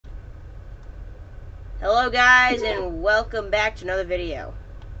Hello guys, and welcome back to another video.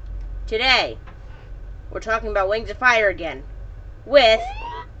 Today, we're talking about Wings of Fire again, with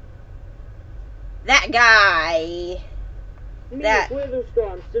that guy. Me,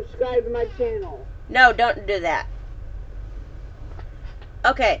 Witherstorm, subscribe to my channel. No, don't do that.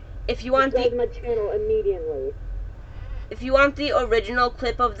 Okay, if you want subscribe to my channel immediately. If you want the original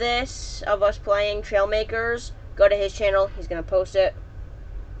clip of this, of us playing Trailmakers, go to his channel. He's gonna post it.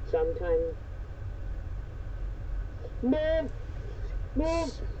 Sometime. Move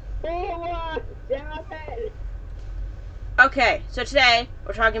forward, damn it. Okay, so today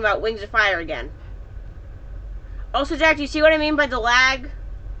we're talking about Wings of Fire again. Also, Jack, do you see what I mean by the lag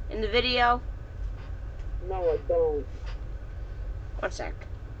in the video? No, I don't. One sec.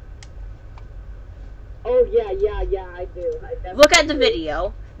 Oh yeah, I do. Look at the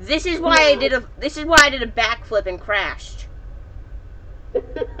video. This is why I did a backflip and crashed.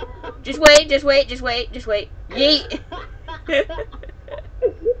 Just wait. Yeet.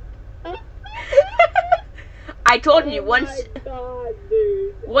 I told you once. God,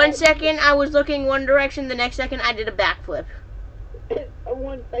 dude. 1 second I was looking one direction, the next second I did a backflip.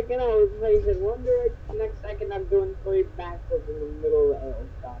 1 second I was facing one direction, next second I'm doing 3 backflips in the middle of the air.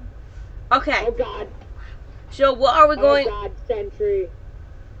 Okay. Oh God. So what are we going? Oh God, Sentry.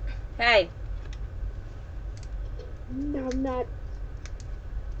 Hey. No, I'm not.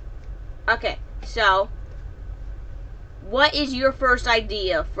 Okay, so what is your first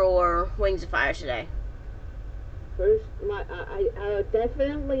idea for Wings of Fire today? First, I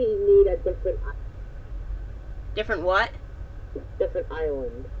definitely need a different. Different what? Different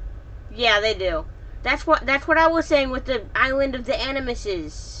island. Yeah, they do. That's what I was saying with the island of the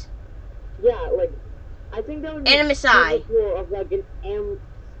Animuses. Yeah, like I think that would be Animusi. cool of like an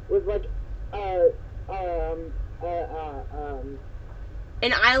with like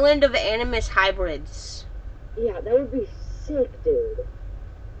an island of Animus hybrids. Yeah, that would be sick, dude.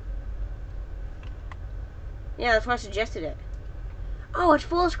 Yeah, that's why I suggested it. Oh, it's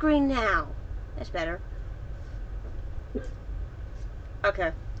full screen now. That's better.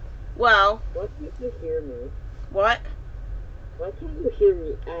 Okay. Well. Why can't you hear me? What? Why can't you hear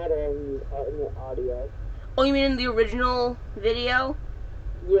me at all in the audio? Oh, you mean in the original video?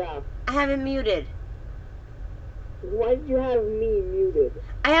 Yeah. I have it muted. Why did you have me muted?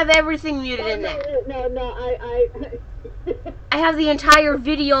 I have everything muted in there. No, I have the entire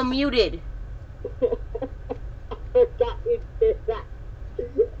video muted. I forgot you did that.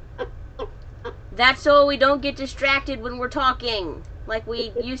 That's so we don't get distracted when we're talking, like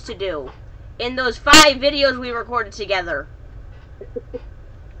we used to do. In those 5 videos we recorded together.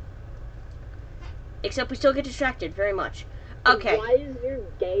 Except we still get distracted very much. Okay. Why is your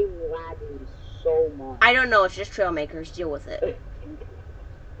game lagging so much? I don't know, it's just Trailmakers. Deal with it.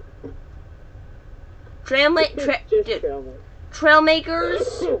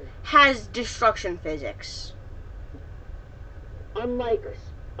 Trailmakers has destruction physics. Unlike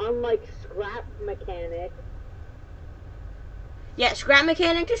Scrap Mechanic. Yeah, Scrap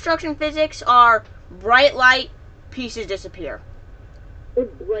Mechanic destruction physics are bright light, pieces disappear.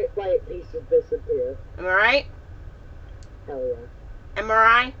 Bright light, pieces disappear. Am I right? Hell yeah.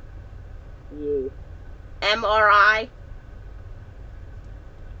 MRI? Yeah. MRI?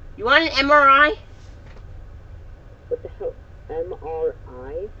 You want an MRI? What the hell?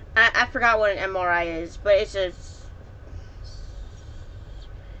 MRI? I forgot what an MRI is, but it's a...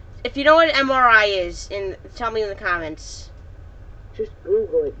 If you know what an MRI is, tell me in the comments. Just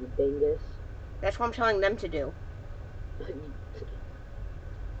Google it, you dingus. That's what I'm telling them to do.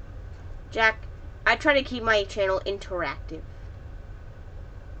 Jack, I try to keep my channel interactive.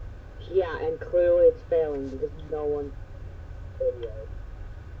 Yeah, and clearly it's failing because no one videos.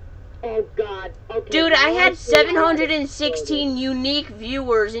 Oh God. Okay. Dude, I had 716 unique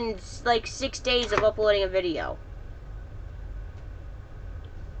viewers in like 6 days of uploading a video.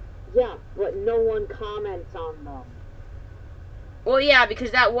 Yeah, but no one comments on them. Well, yeah,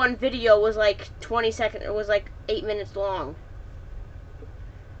 because that one video was like 20 seconds. It was like 8 minutes long.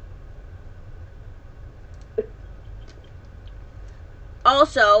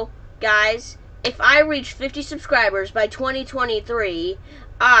 Also, guys, if I reach 50 subscribers by 2023,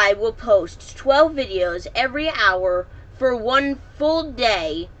 I will post 12 videos every hour for 1 full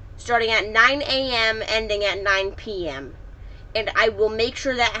day, starting at 9 a.m., ending at 9 p.m. And I will make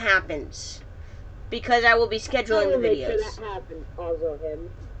sure that happens, because I will be scheduling the videos. Make sure that happens, also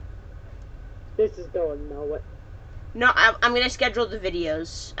him. This is going nowhere. No, I'm going to schedule the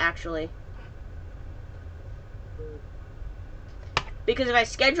videos, actually. Because if I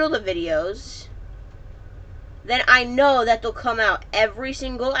schedule the videos, then I know that they'll come out every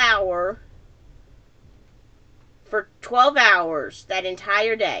single hour for 12 hours that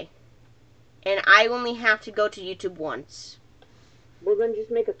entire day. And I only have to go to YouTube once. Well, then just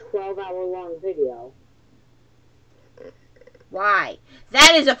make a 12-hour long video. Why?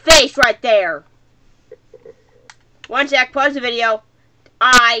 That is a face right there. One sec, pause the video.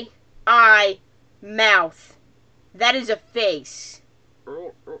 Eye, mouth. That is a face.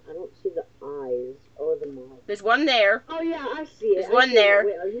 I don't see the eyes or the mouth. There's one there. Oh yeah, I see it. There's one there.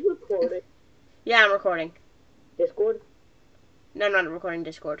 Wait, are you recording? Yeah, I'm recording. Discord? No, I'm not recording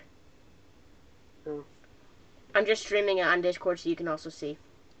Discord. Oh. I'm just streaming it on Discord so you can also see.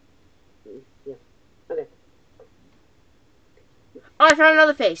 Yeah. Okay. Oh, I found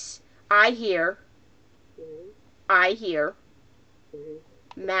another face. Eye here. Mm-hmm. Eye here.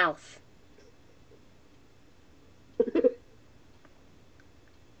 Mm-hmm. Mouth.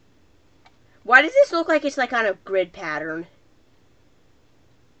 Why does this look like it's like on a grid pattern?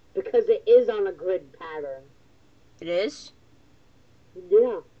 Because it is on a grid pattern. It is?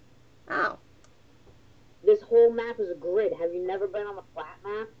 Yeah. Oh. This whole map is a grid. Have you never been on the flat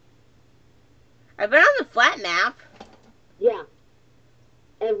map? I've been on the flat map. Yeah.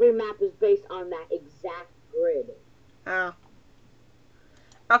 Every map is based on that exact grid. Oh.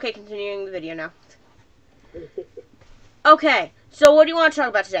 Okay, continuing the video now. Okay, so what do you want to talk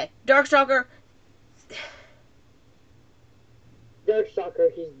about today? Darkstalker.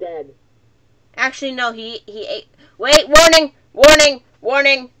 Darkstalker, he's dead. Actually, no, he ate. Wait, warning, warning,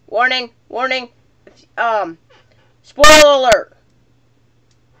 warning, warning, warning. Spoiler alert.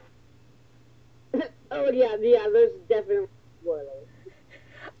 Oh yeah, there's definitely spoilers.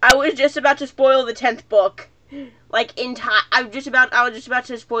 I was just about to spoil the 10th book. Like I was just about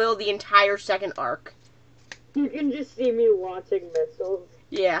to spoil the entire second arc. You can just see me watching missiles.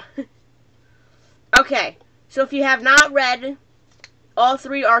 Yeah. Okay, so if you have not read all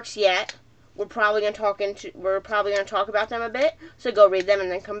 3 arcs yet, we're probably gonna talk about them a bit. So go read them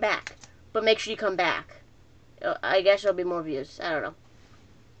and then come back. But make sure you come back. I guess there'll be more views. I don't know.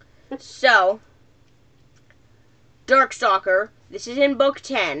 So, Darkstalker. This is in book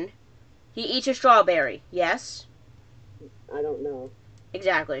 10. He eats a strawberry. Yes? I don't know.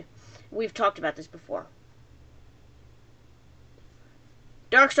 Exactly. We've talked about this before.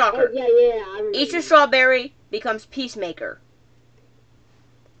 Darkstalker. Oh, yeah. Eats a strawberry, becomes Peacemaker.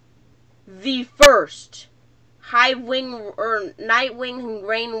 The first Nightwing and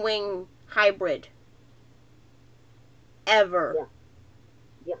Rainwing hybrid ever.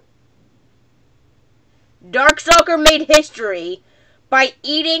 Yeah. Darkstalker made history by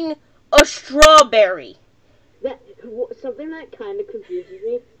eating a strawberry. Something that kind of confuses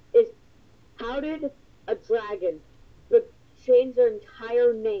me is how did a dragon change their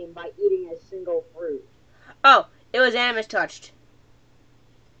entire name by eating a single fruit? Oh, it was Animus Touched.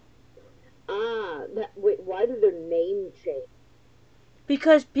 Wait, why did their name change?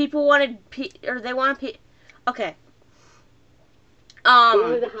 Because people wanted, they wanted, okay. He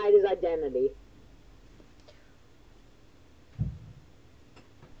wanted to hide his identity.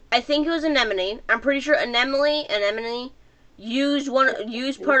 I think it was Anemone. I'm pretty sure Anemone used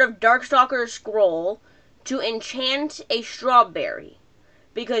part of Darkstalker's scroll to enchant a strawberry,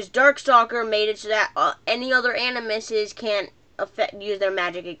 because Darkstalker made it so that any other Animuses can't use their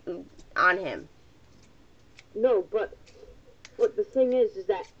magic on him. No, but what the thing is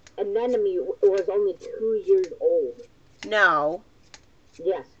that Anemone was only 2 years old. No.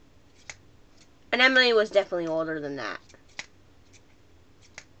 Yes. Anemone was definitely older than that.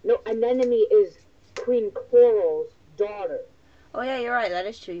 No, Anemone is Queen Coral's daughter. Oh yeah, you're right. That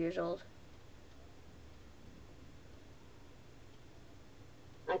is 2 years old.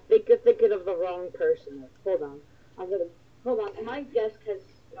 I think you're thinking of the wrong person. Hold on. Hold on. My guess has...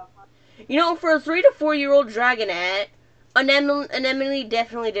 You know, for a 3 to 4 year old dragonette, Anemone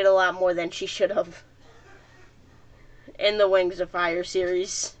definitely did a lot more than she should have in the Wings of Fire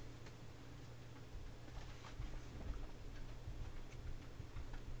series.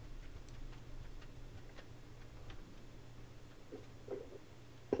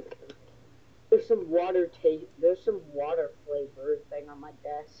 There's some water flavor thing on my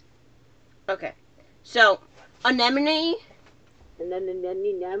desk. Okay, so Anemone. And then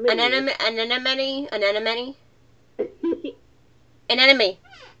Anemone. Anemone. An enemy. An enemy.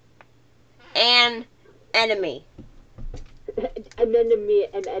 Anemone.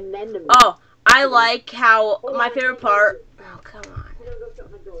 Oh, I like how my favorite part. Oh, come on.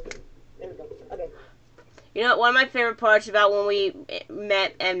 Okay. You know, one of my favorite parts about when we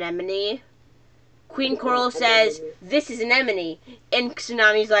met Anemone, Queen Coral says, "This is Anemone," and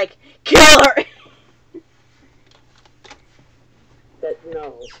Tsunami's like, "Kill her!"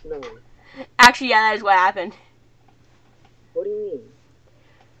 No. Actually, yeah, that is what happened. What do you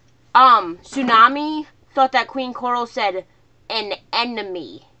mean? Tsunami thought that Queen Coral said an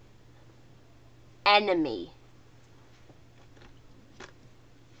enemy. Enemy.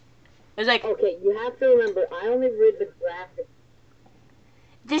 It was like, Okay, you have to remember, I only read the graphic.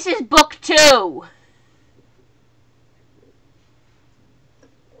 this is book 2.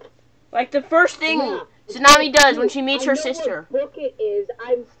 Like the first thing Tsunami does when she meets her sister. I know what book it is.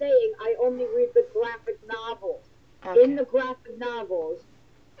 I'm saying I only read the graphic novels. Okay. In the graphic novels,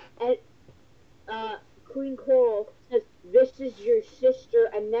 and Queen Coral says, "This is your sister,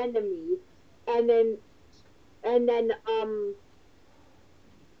 Anemone," and then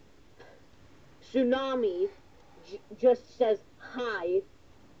Tsunami just says, "Hi,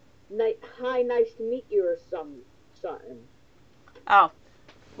 hi, nice to meet you," or something. Oh.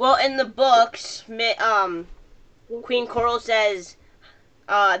 Well, in the books, Queen Coral says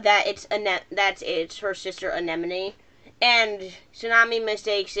that it's her sister Anemone, and Tsunami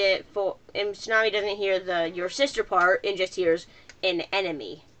mistakes it for, and Tsunami doesn't hear the your sister part and just hears an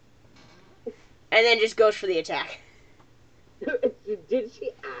enemy, and then just goes for the attack. Did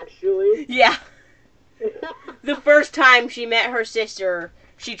she actually? Yeah. The first time she met her sister,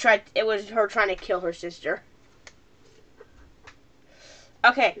 it was her trying to kill her sister.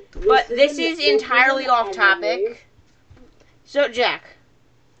 Okay, but this is entirely off topic. So, Jack,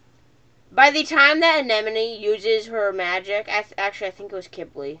 by the time that Anemone uses her magic, actually, I think it was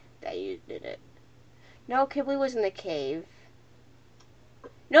Kibbley that did it. No, Kibbley was in the cave.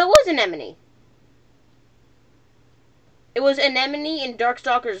 No, it was Anemone. It was Anemone and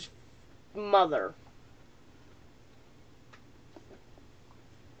Darkstalker's mother.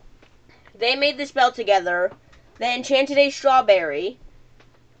 They made the spell together. They enchanted a strawberry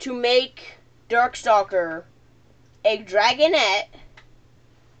to make Darkstalker a dragonette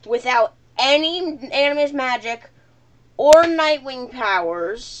without any animus magic or Nightwing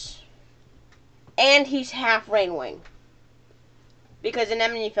powers, and he's half Rainwing because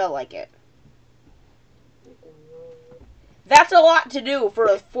Anemone felt like it. That's a lot to do for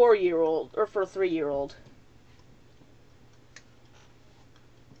a 4-year-old or for a 3-year-old.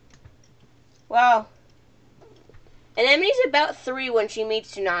 Well, Anemone's about 3 when she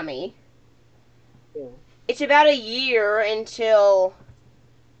meets Tsunami. Yeah. It's about a year until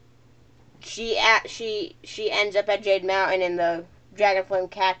she ends up at Jade Mountain and the Dragonflame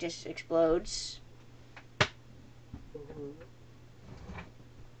cactus explodes. Mm-hmm.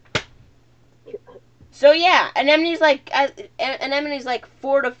 So yeah, Anemone's like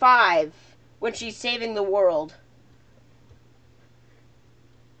 4 to 5 when she's saving the world.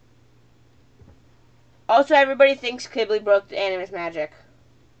 Also, everybody thinks Kibbley broke the animus magic.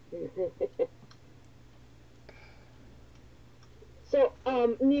 So,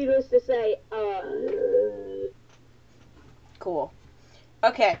 needless to say, Cool.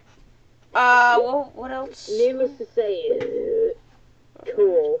 Okay. Well, what else? Needless to say,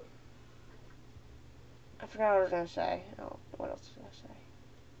 cool. I forgot what I was gonna say. Oh, what else was I gonna say?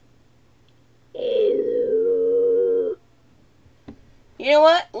 You know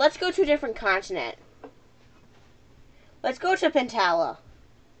what? Let's go to a different continent. Let's go to Pentala.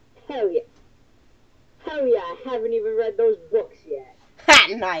 Hell yeah. Hell yeah, I haven't even read those books yet. Ha!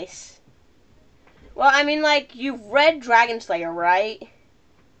 Nice. Well, I mean, like, you've read Dragon Slayer, right?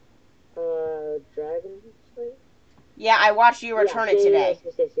 Dragon Slayer? Yeah, I watched you return it today.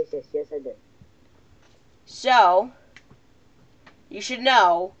 Yes, I did. So, you should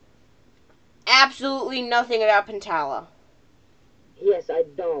know absolutely nothing about Pentala. Yes, I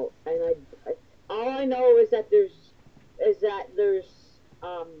don't. And all I know is that there's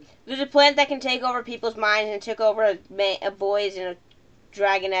There's a plant that can take over people's minds, and it took over a boy's and a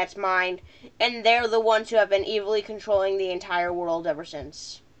dragonette's mind, and they're the ones who have been evilly controlling the entire world ever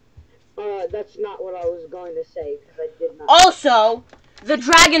since. That's not what I was going to say, because I did not. Also, the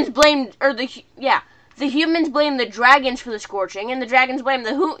dragons blamed, the humans blame the dragons for the scorching, and the dragons blame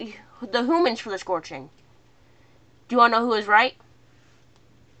the humans for the scorching. Do you want to know who is right?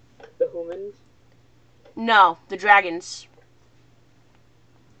 The humans? No, the dragons.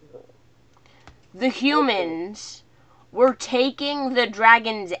 The humans were taking the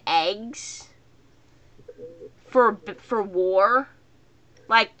dragon's eggs for war.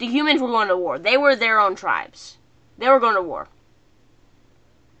 Like, the humans were going to war. They were their own tribes. They were going to war.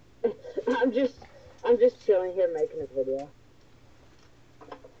 I'm just chilling here making a video.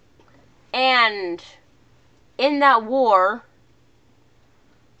 And in that war,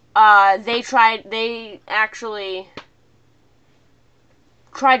 they actually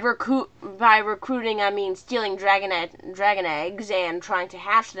tried recruiting, stealing dragon eggs and trying to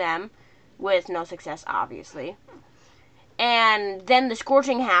hatch them with no success, obviously. And then the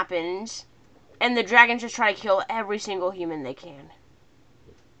scorching happens, and the dragons just try to kill every single human they can.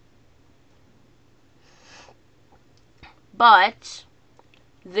 But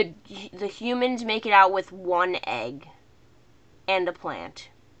the humans make it out with one egg and a plant.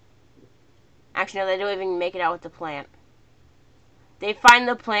 Actually, no, they don't even make it out with the plant. They find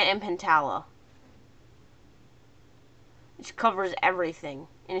the plant in Pentala, which covers everything.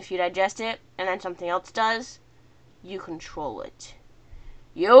 And if you digest it, and then something else does, you control it.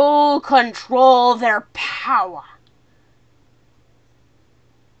 You control their power.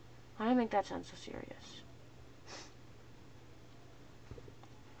 Why did I make that sound so serious?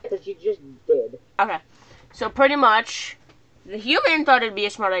 Because you just did. Okay. So pretty much, the human thought it'd be a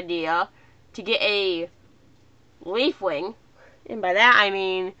smart idea to get a leaf wing. And by that I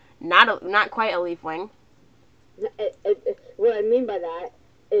mean not quite a leaf wing. What I mean by that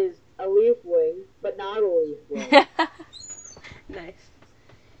is a leaf wing, but not a leaf wing. Nice.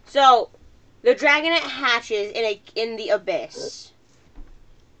 So, the dragonet hatches in the abyss.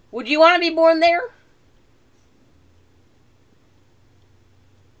 Would you want to be born there?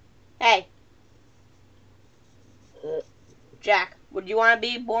 Hey. Jack, would you want to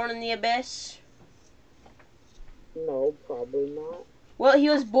be born in the abyss? No, probably not. Well, he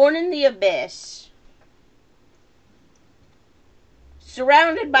was born in the abyss,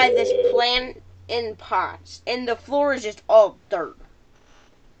 surrounded by this plant in pots, and the floor is just all dirt.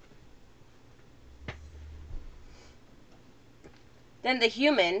 Then the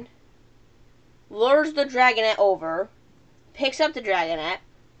human lures the dragonet over, picks up the dragonet,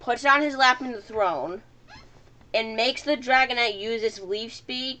 puts it on his lap in the throne, and makes the dragonet use its leaf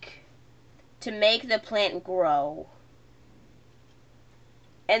speak to make the plant grow.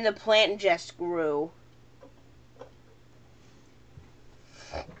 And the plant just grew.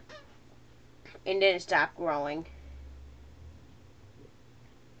 And didn't stop growing.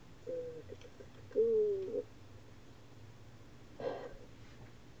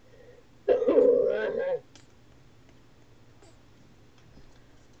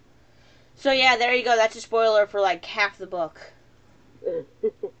 So yeah, there you go. That's a spoiler for like half the book.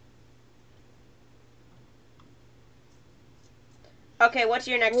 Okay, what's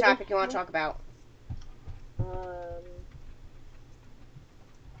your next topic you want to talk about?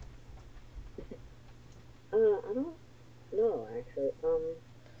 I don't know, actually.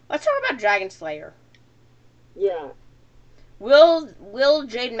 Let's talk about Dragon Slayer. Yeah. Will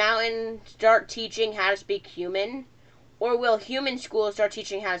Jade Mountain start teaching how to speak human? Or will human school start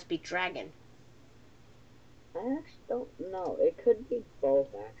teaching how to speak dragon? I actually don't know. It could be both,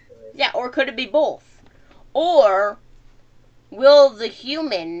 actually. Yeah, or could it be both? Or will the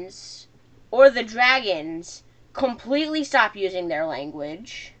humans or the dragons completely stop using their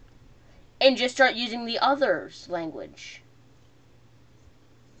language and just start using the other's language?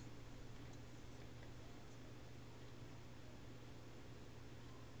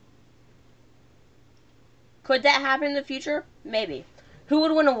 Could that happen in the future? Maybe. Who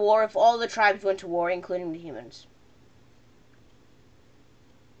would win a war if all the tribes went to war, including the humans?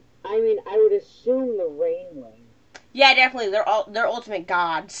 I mean, I would assume the Rain Wing. Yeah, definitely. They're ultimate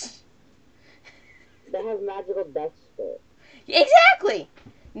gods. They have magical death spit. Exactly.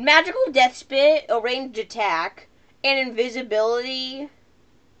 Magical death spit, a ranged attack, and invisibility.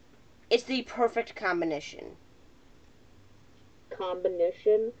 It's the perfect combination.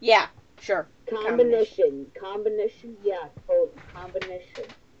 Combination? Yeah, sure. Combination. Yeah, total combination.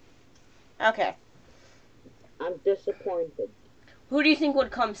 Okay. I'm disappointed. Who do you think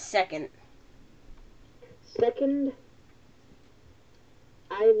would come second? Second,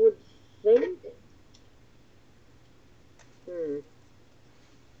 I would think. I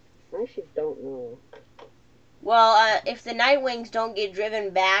actually don't know. Well, if the Nightwings don't get driven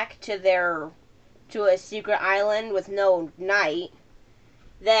back to a secret island with no night,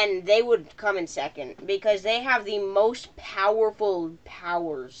 then they would come in second because they have the most powerful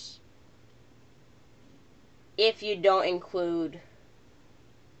powers. If you don't include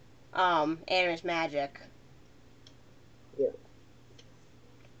Animus magic. Yeah.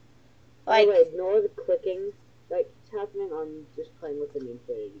 Like, anyway, ignore the clicking. Like, it's happening on just playing with an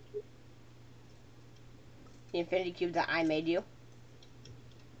infinity cube. the infinity cube that I made you.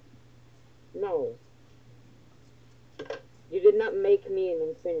 No. You did not make me an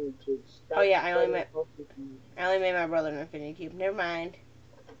infinity cube. Stop. Oh yeah, I only made my brother an infinity cube. Never mind.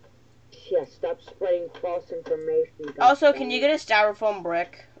 Yeah, stop spreading false information. Also, can you get a styrofoam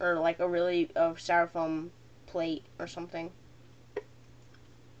brick or like a styrofoam plate or something?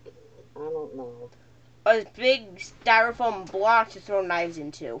 I don't know. A big styrofoam block to throw knives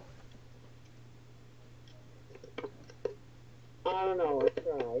into. I don't know. I'll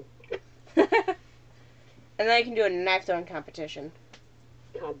try. And then I can do a knife throwing competition.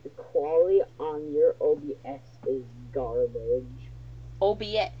 God, the quality on your OBS is garbage.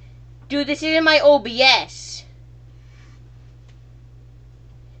 OBS. Dude, this isn't my OBS.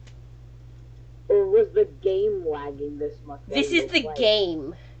 Or was the game lagging this much? This is the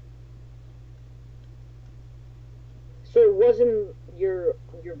game. So it wasn't your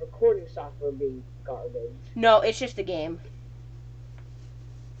recording software being garbage. No, it's just the game.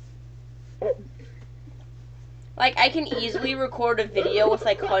 Oh, Like, I can easily record a video with,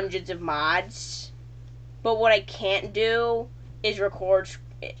 like, hundreds of mods. But what I can't do is record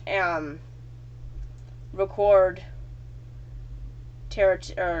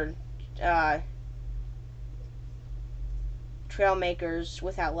trail makers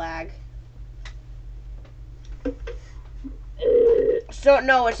without lag. So,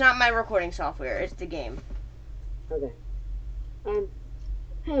 no, it's not my recording software. It's the game. okay.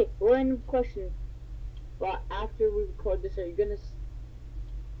 Hey, random question. Well, after we record this, are you gonna?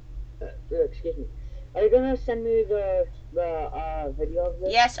 Excuse me. Are you gonna send me the video of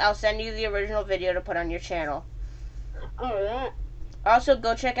this? Yes, I'll send you the original video to put on your channel. Oh, that. Also,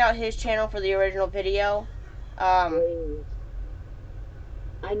 go check out his channel for the original video. Please.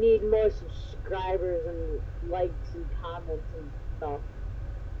 I need more subscribers and likes and comments and stuff.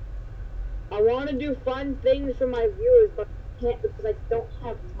 I want to do fun things for my viewers, but I can't because I don't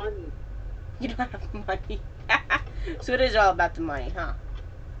have money. You don't have money. So it is all about the money, huh?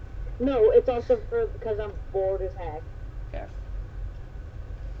 No, it's also because I'm bored as heck. Yeah.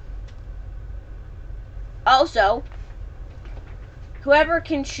 Also, whoever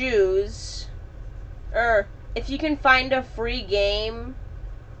can choose, or if you can find a free game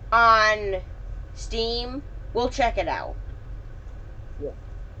on Steam, we'll check it out. Yeah.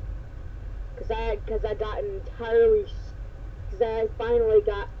 Because I got entirely, because I finally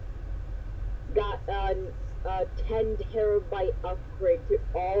got a 10 terabyte upgrade to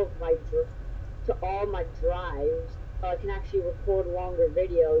all my drives, so I can actually record longer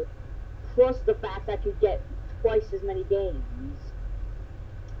videos. Plus the fact I could get twice as many games.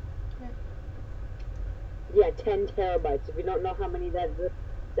 Yeah, 10 terabytes. If you don't know how many that's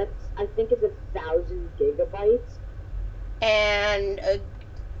I think it's 1,000 gigabytes. And a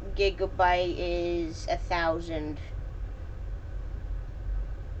gigabyte is 1,000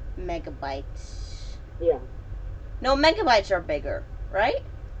 megabytes. Yeah. No, megabytes are bigger, right?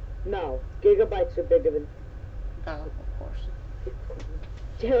 No, gigabytes are bigger than. Oh, of course.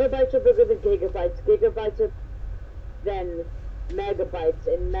 Terabytes are bigger than gigabytes. Gigabytes are than megabytes,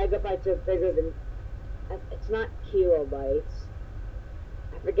 and megabytes are bigger than. It's not kilobytes.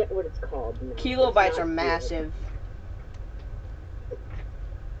 I forget what it's called now. Kilobytes are massive.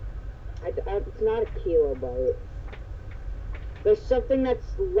 It's not a kilobyte. There's something that's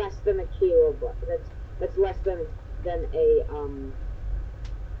less than a kilobyte. That's less than a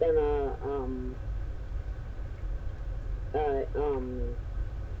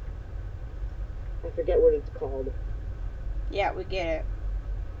I forget what it's called. Yeah, we get it.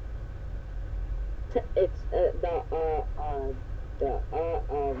 It's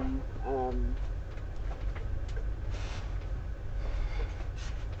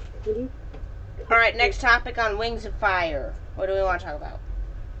Alright, next topic on Wings of Fire. What do we want to talk about?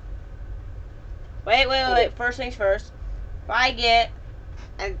 Wait. First things first. If I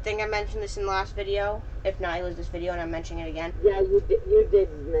think I mentioned this in the last video. If not, it was this video and I'm mentioning it again. Yeah, you did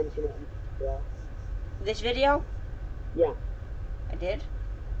mention it. Yeah. This video? Yeah. I did?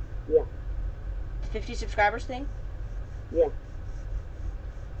 Yeah. The 50 subscribers thing? Yeah.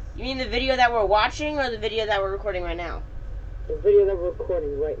 You mean the video that we're watching or the video that we're recording right now? The video that we're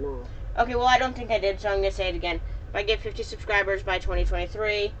recording right now. Okay, well, I don't think I did, so I'm going to say it again. If I get 50 subscribers by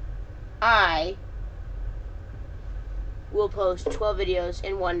 2023, I will post 12 videos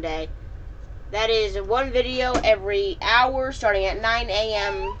in one day. That is one video every hour, starting at 9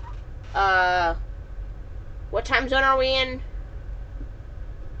 a.m. What time zone are we in?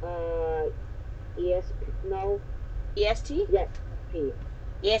 ESP? No. EST? Yes. P.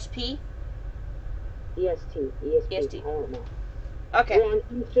 ESP? EST. EST. I don't know. Okay. We're on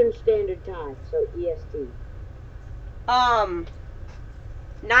Eastern Standard Time, so EST.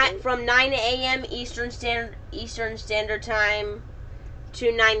 From 9 a.m. Eastern Standard Time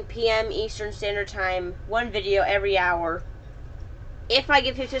to 9 p.m. Eastern Standard Time. One video every hour. If I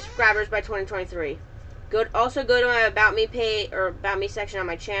get 50 subscribers by 2023. Also go to my About Me page or About Me section on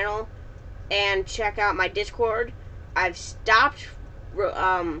my channel and check out my Discord. I've stopped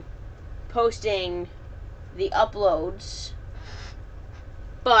posting the uploads,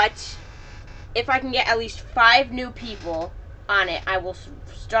 but if I can get at least 5 new people on it, I will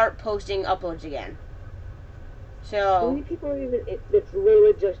start posting uploads again. How many So, people are even? It's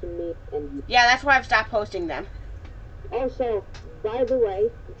literally just me and you. yeah, that's why I've stopped posting them. Also, by the way,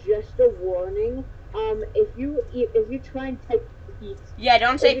 just a warning. If you try and type pizza, Yeah,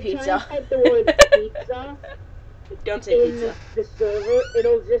 don't say if you try pizza. and type the word pizza Don't say in pizza. the server,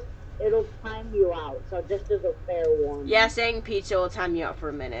 it'll time you out. So just as a fair warning. Yeah, saying pizza will time you out for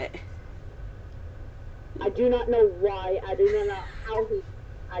a minute. I do not know why. I do not know how he.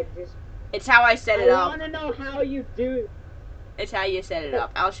 It's how I set it I up. want to know how you do. It's how you set it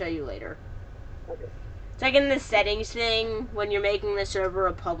up. I'll show you later. Okay. It's like in the settings thing when you're making the server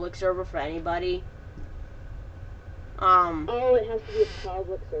a public server for anybody. Oh, it has to be a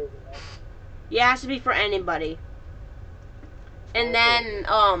public server. Yeah, it has to be for anybody. And Okay.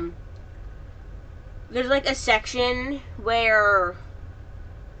 then, there's like a section where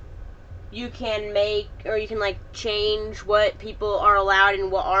you can make, or you can like change what people are allowed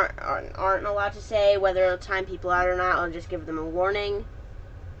and what aren't allowed to say, whether it'll time people out or not, or just give them a warning.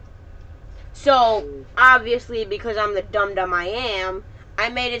 So, obviously, because I'm the dum-dum I am, I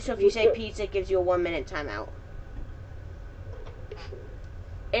made it so if you say pizza, it gives you a 1 minute timeout.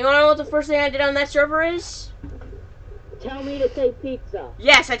 And you wanna know what the first thing I did on that server is? Tell me to say pizza.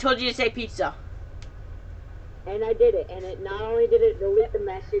 Yes, I told you to say pizza. And I did it. And it not only did it delete the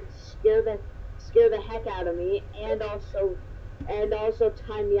message, scare the heck out of me, and also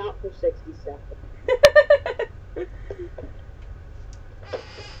time me out for 60 seconds.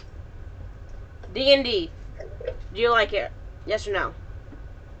 D&D. Do you like it? Yes or no?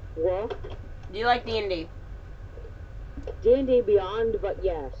 What? Do you like D&D? D&D Beyond, but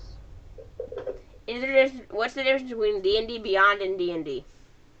yes. What's the difference between D&D Beyond and D&D?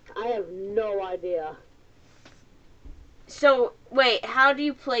 I have no idea. So, wait, how do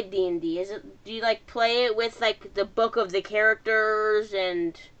you play D&D? Do you like play it with like the book of the characters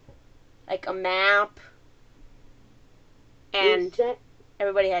and like a map? And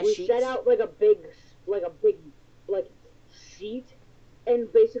everybody has sheets? We set out like a big sheet,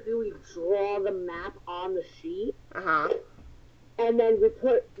 and basically we draw the map on the sheet. Uh-huh. And then we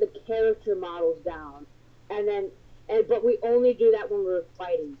put the character models down. But we only do that when we're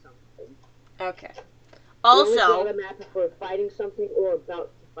fighting something. Okay. Also, we only draw the map if we're fighting something or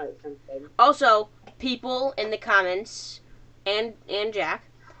about to fight something. Also, people in the comments and Jack,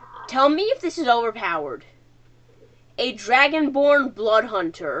 tell me if this is overpowered. A dragonborn blood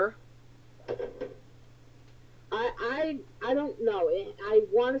hunter. I don't know. I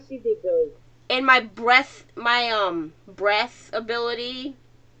want to see the ability. And my breath ability,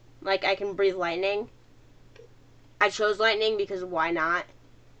 like I can breathe lightning. I chose lightning because why not?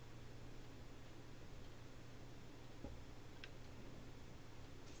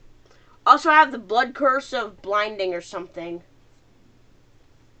 Also, I have the blood curse of blinding or something.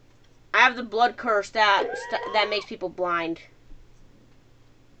 I have the blood curse that makes people blind.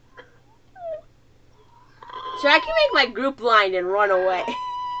 So I can make my group blind and run away.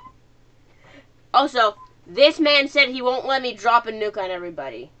 Also, this man said he won't let me drop a nuke on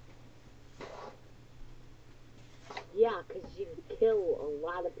everybody. Yeah, because you kill a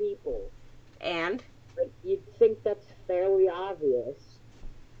lot of people. And? Like, you'd think that's fairly obvious.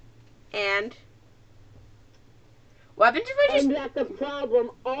 And? What happens if I just... And that's the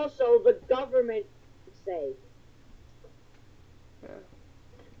problem. Also, the government say.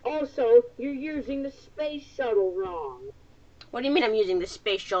 Also, you're using the space shuttle wrong. What do you mean I'm using the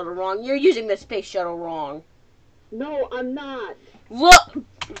space shuttle wrong? You're using the space shuttle wrong. No, I'm not. Look!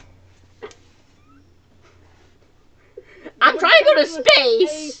 I'm trying to go to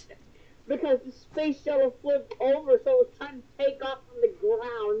space! Because the space shuttle flipped over, so it was trying to take off from the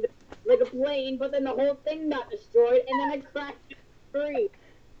ground like a plane, but then the whole thing got destroyed, and then it crashed into the tree.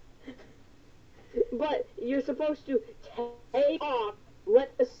 But you're supposed to take off,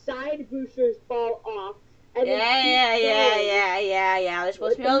 let the side boosters fall off, and Yeah. There's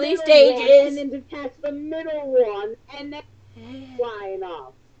supposed to be all these stages, stages. and then detach the middle one, and then flying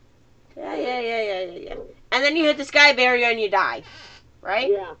off. Yeah. And then you hit the sky barrier and you die, right?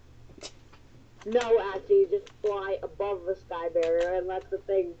 Yeah. No, actually, you just fly above the sky barrier and let the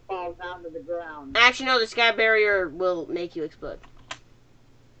thing fall down to the ground. Actually, no, the sky barrier will make you explode.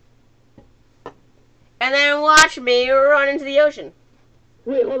 And then watch me run into the ocean.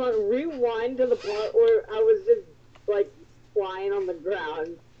 Wait, hold on. Rewind to the part where I was just, like, flying on the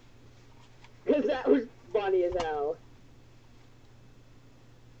ground. Because that was funny as hell.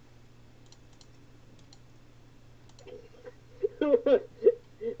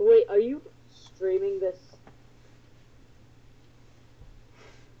 Wait, are you streaming this?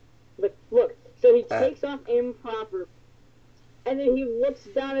 Look, so he takes off improper, and then he looks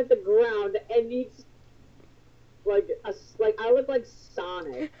down at the ground, and he's like I look like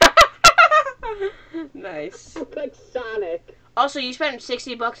Sonic. Nice. I look like Sonic. Also, you spent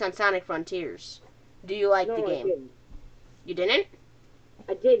 $60 on Sonic Frontiers. Do you like the game? I didn't. You didn't?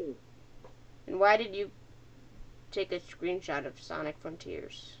 I didn't. And why did you take a screenshot of Sonic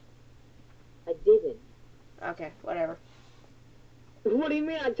Frontiers? I didn't. Okay, whatever. What do you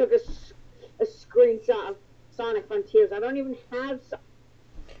mean I took a screenshot of Sonic Frontiers? I don't even have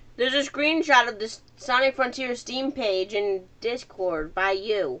There's a screenshot of this Sonic Frontiers Steam page in Discord by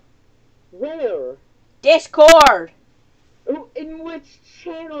you. Where? Discord! In which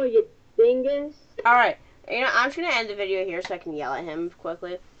channel, you dingus? Alright, I'm just gonna end the video here so I can yell at him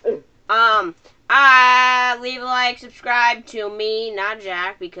quickly. Leave a like, subscribe to me, not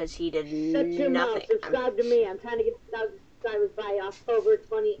Jack, because he did Shut your nothing. mouth, subscribe to me. I'm trying to get 1,000 subscribers by October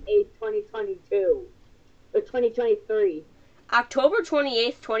 28th, 2022. Or 2023. October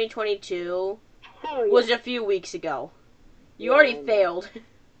 28th, 2022 Hell yeah. was a few weeks ago. You already failed.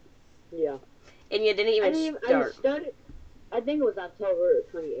 Yeah. And you didn't even start. I think it was October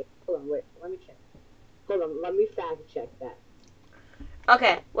 28th. Hold on, wait, let me check. Hold on, let me fact check that.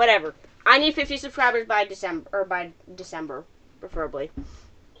 Okay, whatever. I need 50 subscribers by December, preferably.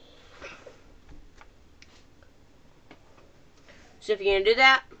 So if you're gonna do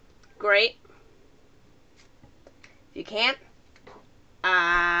that, great. If you can't,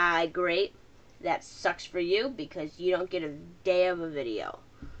 great. That sucks for you because you don't get a day of a video.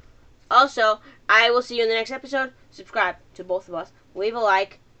 Also, I will see you in the next episode. Subscribe to both of us. Leave a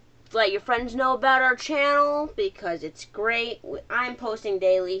like. Let your friends know about our channel because it's great. I'm posting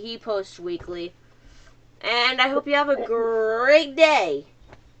daily. He posts weekly. And I hope you have a great day.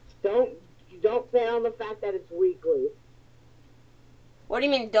 Don't fail on the fact that it's weekly. What do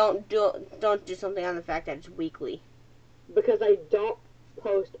you mean don't do something on the fact that it's weekly? Because I don't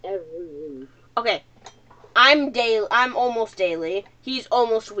post every week. Okay. I'm almost daily. He's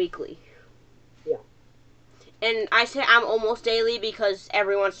almost weekly. Yeah. And I say I'm almost daily because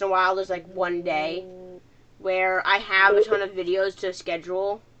every once in a while there's like one day where I have a ton of videos to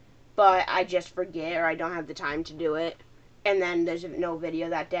schedule, but I just forget or I don't have the time to do it. And then there's no video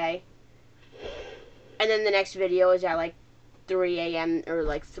that day. And then the next video is at like 3 a.m. or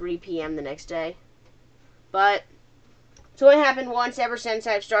like 3 p.m. the next day. But it's only happened once ever since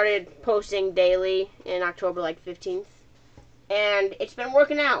I've started posting daily in October like 15th. And it's been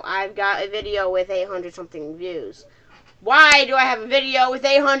working out. I've got a video with 800 something views. Why do I have a video with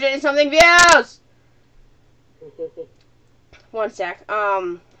 800 and something views? One sec.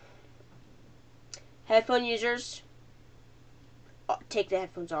 Headphone users, take the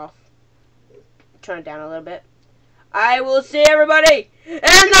headphones off. Turn it down a little bit. I will see everybody in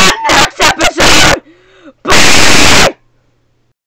the